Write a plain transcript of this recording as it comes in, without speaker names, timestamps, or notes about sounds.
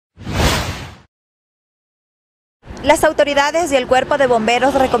Las autoridades y el cuerpo de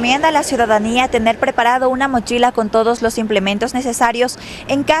bomberos recomiendan a la ciudadanía tener preparado una mochila con todos los implementos necesarios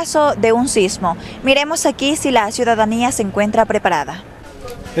en caso de un sismo. Miremos aquí si la ciudadanía se encuentra preparada.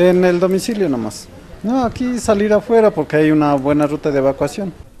 En el domicilio nomás. No, aquí salir afuera porque hay una buena ruta de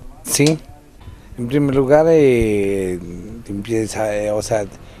evacuación. Sí, en primer lugar limpieza,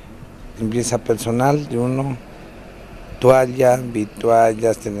 limpieza personal de uno, toallas,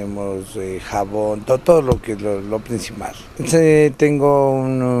 toallas, tenemos jabón, todo lo que lo principal. Tengo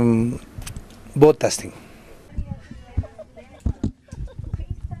botas. Tengo.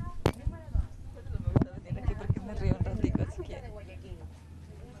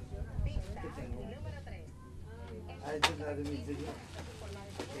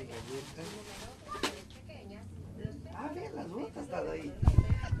 Las botas están ahí.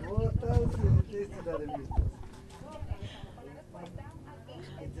 Botas, esta es la de mis.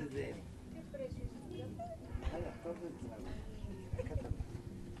 Este es de él. Acá también.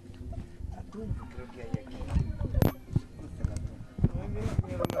 Atún, creo que hay aquí.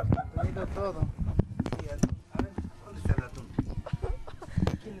 Mira todo. Sí, atún. A ver, ¿dónde está el atún?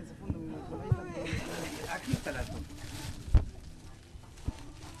 Aquí en ese fondo, aquí está el atún.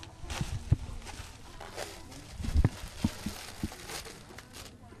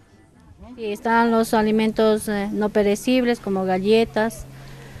 Y están los alimentos no perecibles como galletas,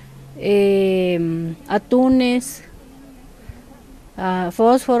 atunes,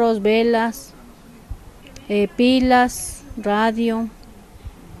 fósforos, velas, pilas, radio,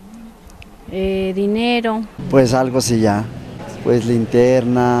 dinero. Pues algo sí ya, pues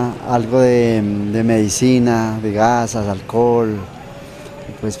linterna, algo de medicina, de gasas, alcohol,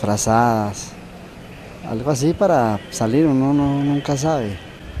 pues frazadas, algo así para salir, uno nunca sabe.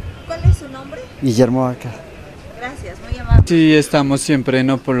 ¿Cuál es su nombre? Guillermo Vaca. Gracias, muy amable. Sí, estamos siempre,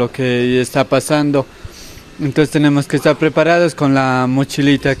 ¿no? Por lo que está pasando. Entonces tenemos que estar preparados con la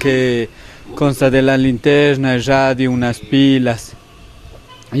mochilita que consta de la linterna, el radio, unas pilas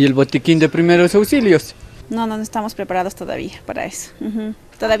y el botiquín de primeros auxilios. No estamos preparados todavía para eso.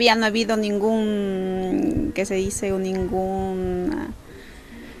 Todavía no ha habido ningún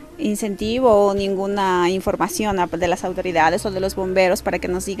incentivo o ninguna información de las autoridades o de los bomberos para que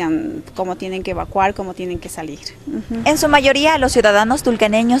nos digan cómo tienen que evacuar, cómo tienen que salir. En su mayoría, los ciudadanos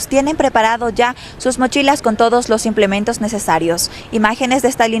tulcaneños tienen preparado ya sus mochilas con todos los implementos necesarios. Imágenes de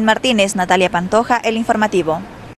Stalin Martínez, Natalia Pantoja, El Informativo.